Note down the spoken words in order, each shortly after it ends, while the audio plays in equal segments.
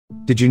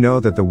Did you know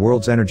that the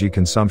world's energy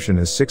consumption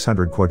is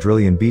 600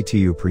 quadrillion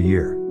BTU per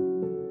year?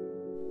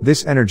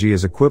 This energy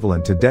is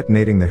equivalent to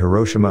detonating the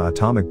Hiroshima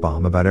atomic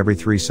bomb about every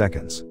 3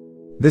 seconds.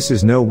 This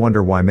is no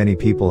wonder why many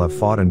people have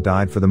fought and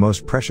died for the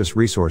most precious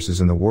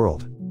resources in the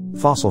world: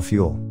 fossil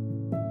fuel.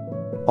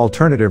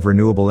 Alternative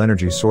renewable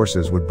energy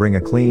sources would bring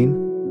a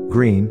clean,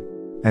 green,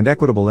 and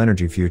equitable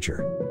energy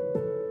future.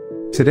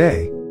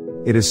 Today,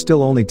 it is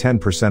still only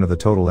 10% of the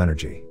total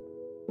energy.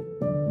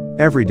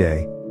 Every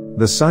day,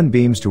 the sun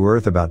beams to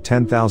Earth about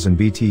 10,000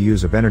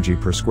 BTUs of energy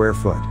per square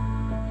foot.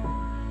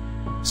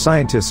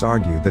 Scientists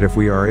argue that if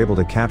we are able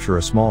to capture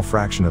a small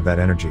fraction of that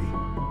energy,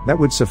 that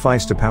would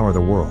suffice to power the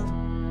world.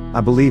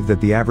 I believe that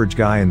the average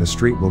guy in the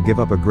street will give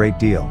up a great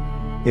deal,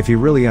 if he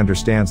really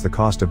understands the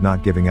cost of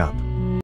not giving up.